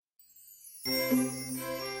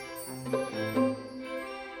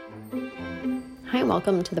Hi, and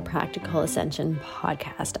welcome to the Practical Ascension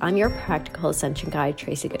podcast. I'm your Practical Ascension guide,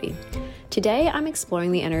 Tracy Goody. Today, I'm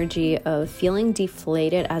exploring the energy of feeling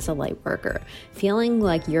deflated as a light worker, feeling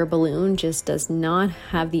like your balloon just does not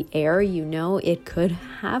have the air you know it could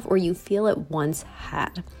have or you feel it once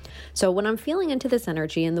had. So when I'm feeling into this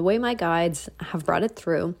energy and the way my guides have brought it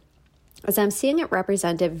through, as I'm seeing it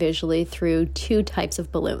represented visually through two types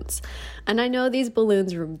of balloons. And I know these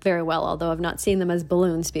balloons very well, although I've not seen them as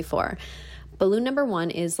balloons before. Balloon number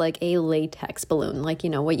one is like a latex balloon, like,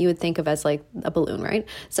 what you would think of as like a balloon, right?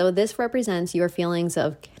 So this represents your feelings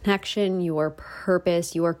of connection, your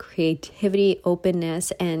purpose, your creativity,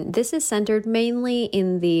 openness, and this is centered mainly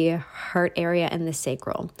in the heart area and the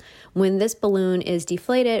sacral. When this balloon is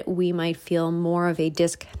deflated, we might feel more of a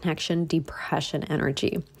disconnection, depression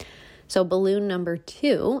energy. So balloon number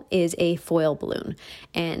two is a foil balloon.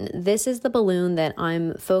 And this is the balloon that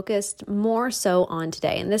I'm focused more so on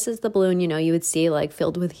today. And this is the balloon, you would see like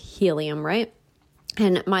filled with helium, right?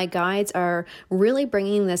 And my guides are really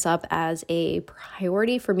bringing this up as a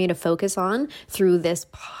priority for me to focus on through this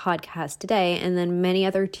podcast today and then many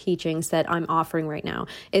other teachings that I'm offering right now.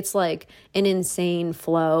 It's like an insane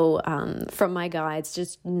flow from my guides,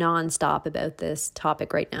 just nonstop about this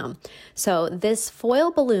topic right now. So this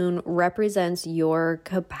foil balloon represents your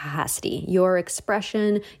capacity, your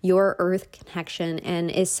expression, your earth connection, and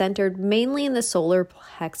is centered mainly in the solar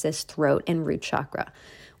plexus, throat, and root chakra.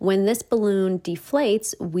 When this balloon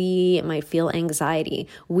deflates, we might feel anxiety.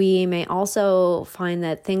 We may also find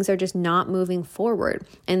that things are just not moving forward.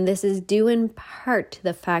 And this is due in part to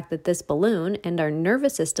the fact that this balloon and our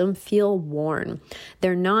nervous system feel worn.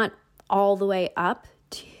 They're not all the way up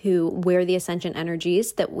to where the ascension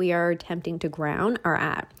energies that we are attempting to ground are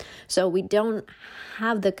at. So we don't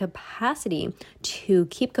have the capacity to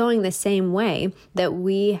keep going the same way that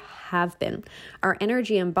we have been. Our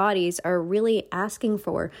energy and bodies are really asking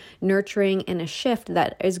for nurturing and a shift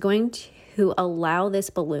that is going to allow this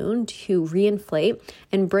balloon to reinflate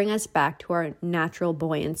and bring us back to our natural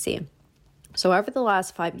buoyancy. So over the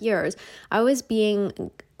last 5 years, I was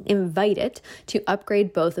being invited to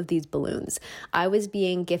upgrade both of these balloons. I was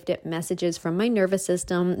being gifted messages from my nervous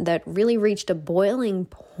system that really reached a boiling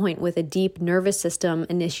point with a deep nervous system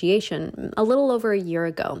initiation a little over a year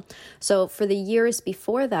ago. So for the years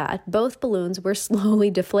before that, both balloons were slowly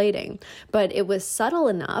deflating, but it was subtle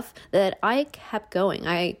enough that I kept going.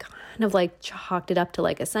 I kind of like chalked it up to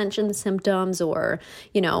like ascension symptoms or,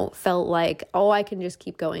 felt like, I can just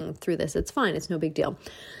keep going through this. It's fine. It's no big deal.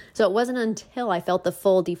 So it wasn't until I felt the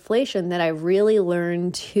full deflation that I really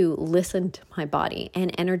learned to listen to my body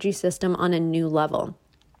and energy system on a new level.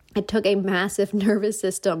 It took a massive nervous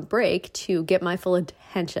system break to get my full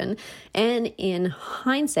attention. And in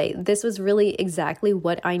hindsight, this was really exactly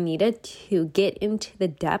what I needed to get into the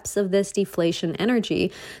depths of this deflation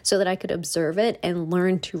energy so that I could observe it and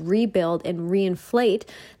learn to rebuild and reinflate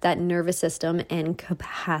that nervous system and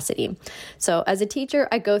capacity. So as a teacher,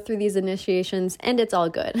 I go through these initiations and it's all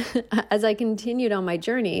good. As I continued on my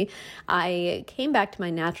journey, I came back to my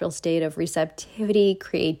natural state of receptivity,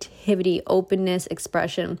 creativity, openness,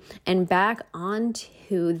 expression, and back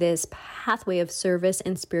onto this pathway of service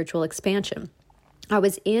and spiritual expansion. I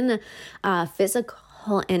was in a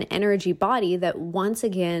physical and energy body that once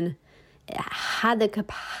again had the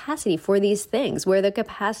capacity for these things where the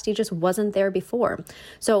capacity just wasn't there before.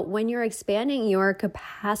 So when you're expanding your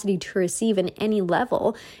capacity to receive in any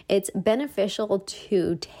level, it's beneficial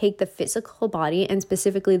to take the physical body and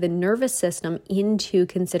specifically the nervous system into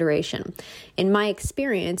consideration. In my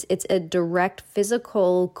experience, it's a direct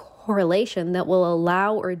physical correlation that will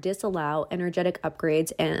allow or disallow energetic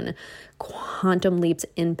upgrades and quantum leaps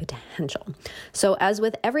in potential. So as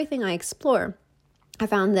with everything I explore, I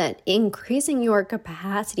found that increasing your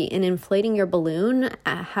capacity and inflating your balloon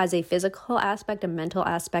has a physical aspect, a mental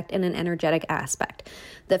aspect, and an energetic aspect.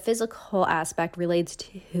 The physical aspect relates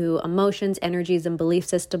to emotions, energies, and belief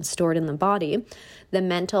systems stored in the body. The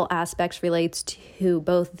mental aspects relates to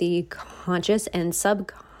both the conscious and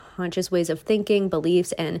subconscious ways of thinking,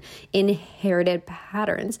 beliefs, and inherited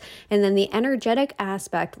patterns. And then the energetic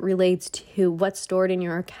aspect relates to what's stored in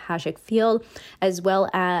your Akashic field, as well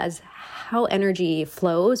as how energy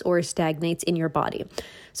flows or stagnates in your body.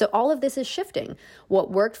 So all of this is shifting.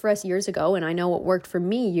 What worked for us years ago, and I know what worked for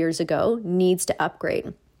me years ago, needs to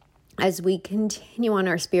upgrade. As we continue on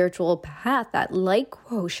our spiritual path, that light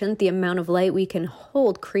quotient, the amount of light we can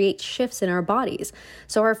hold, creates shifts in our bodies.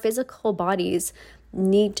 So our physical bodies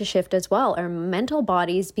need to shift as well. Our mental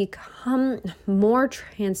bodies become more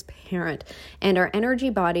transparent, and our energy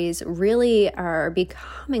bodies really are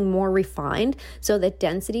becoming more refined, so that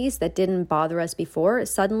densities that didn't bother us before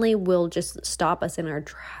suddenly will just stop us in our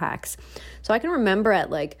tracks. So I can remember at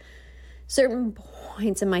like certain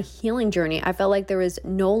points in my healing journey, I felt like there was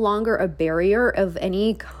no longer a barrier of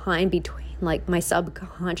any kind between like my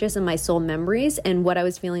subconscious and my soul memories and what I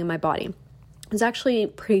was feeling in my body. It's actually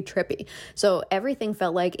pretty trippy. So everything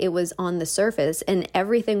felt like it was on the surface and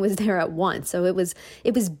everything was there at once. So it was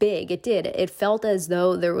big. It felt as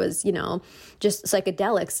though there was, just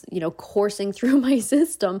psychedelics, coursing through my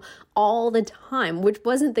system all the time, which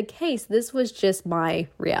wasn't the case. This was just my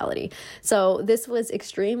reality. So this was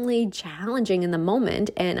extremely challenging in the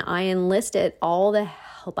moment, and I enlisted all the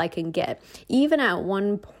help I can get. Even at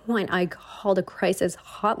one point, I called a crisis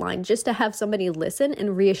hotline just to have somebody listen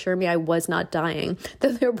and reassure me I was not dying.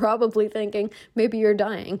 Though they're probably thinking, maybe you're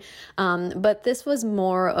dying. But this was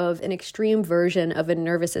more of an extreme version of a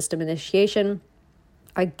nervous system initiation.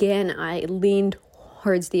 Again, I leaned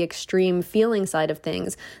towards the extreme feeling side of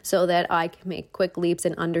things so that I can make quick leaps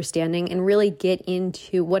in understanding and really get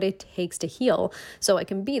into what it takes to heal so I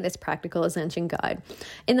can be this practical ascension guide.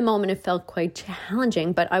 In the moment, it felt quite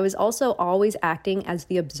challenging, but I was also always acting as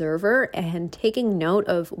the observer and taking note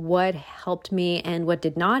of what helped me and what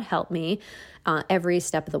did not help me every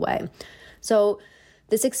step of the way. So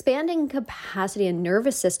this expanding capacity and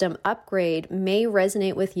nervous system upgrade may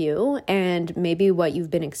resonate with you and maybe what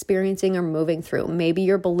you've been experiencing or moving through. Maybe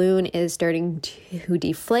your balloon is starting to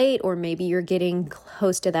deflate, or maybe you're getting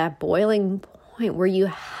close to that boiling point where you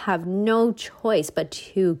have no choice but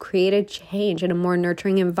to create a change in a more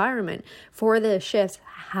nurturing environment for the shifts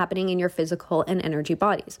happening in your physical and energy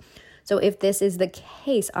bodies. So if this is the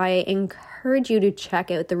case, I encourage you to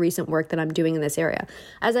check out the recent work that I'm doing in this area.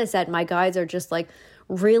 As I said, my guides are just like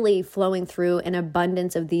really flowing through an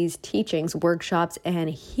abundance of these teachings, workshops, and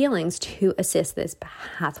healings to assist this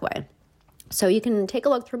pathway. So you can take a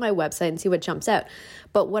look through my website and see what jumps out.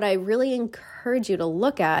 But what I really encourage you to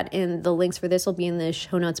look at, and the links for this will be in the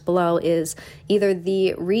show notes below, is either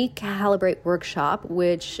the Recalibrate workshop,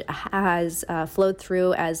 which has flowed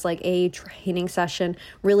through as like a training session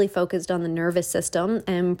really focused on the nervous system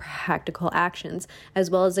and practical actions,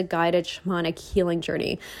 as well as a guided shamanic healing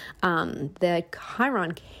journey that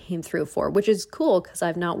Chiron came through for, which is cool because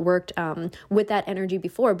I've not worked with that energy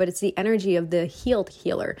before, but it's the energy of the healed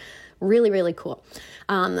healer. Really, really cool.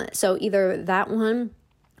 So either that one,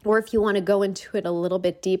 or if you want to go into it a little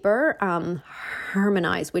bit deeper,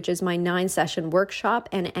 Harmonize, which is my 9-session workshop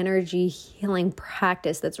and energy healing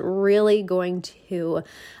practice that's really going to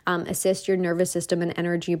assist your nervous system and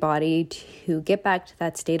energy body to get back to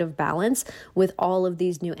that state of balance with all of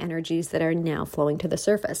these new energies that are now flowing to the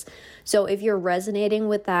surface. So if you're resonating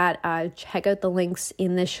with that, check out the links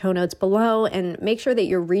in the show notes below, and make sure that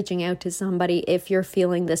you're reaching out to somebody if you're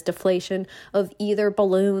feeling this deflation of either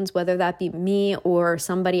balloons, whether that be me or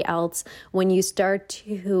somebody else. When you start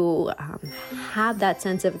to have that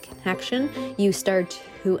sense of connection, you start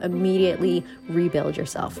to immediately rebuild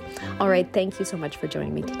yourself. All right, thank you so much for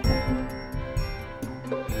joining me today.